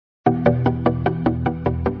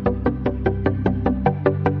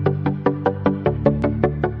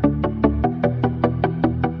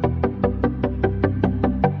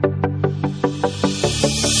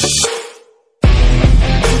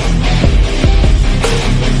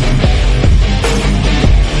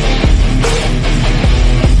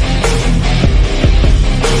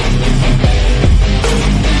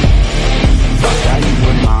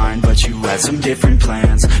some different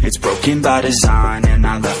plans. It's broken by design, and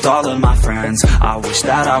I left all of my friends. I wish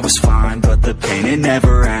that I was fine, but the pain, it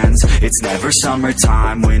never ends. It's never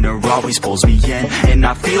summertime, winter always pulls me in. And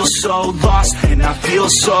I feel so lost, and I feel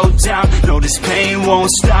so down. No, this pain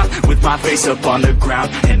won't stop, with my face up on the ground.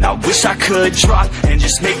 And I wish I could drop, and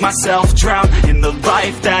just make myself drown in the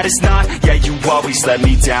life that is not. Yeah, you always let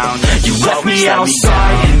me down. You left me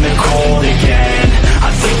outside in the cold again.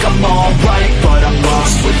 I think I'm alright, but I'm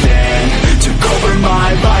lost within. Took over my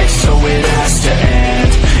life, so it has to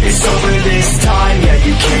end. It's over this time, yeah,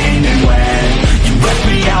 you came and went. You left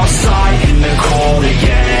me outside in the cold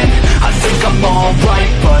again. I think I'm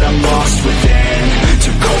alright, but I'm lost within.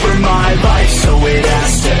 Took over my life, so it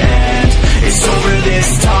has to end. It's over this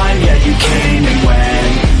time, yeah, you came and went.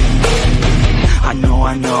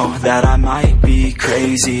 I know that I might be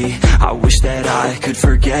crazy. I wish that I could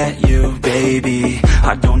forget you, baby.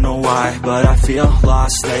 I don't know why, but I feel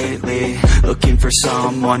lost lately. Looking for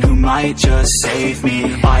someone who might just save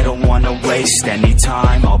me. I don't wanna waste any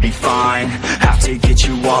time, I'll be fine. Have to get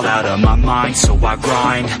you all out of my mind, so I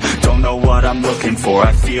grind. Don't know what I'm looking for,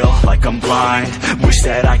 I feel like I'm blind. Wish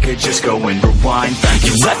that I could just go and rewind.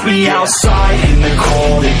 You left me outside in the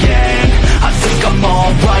cold again.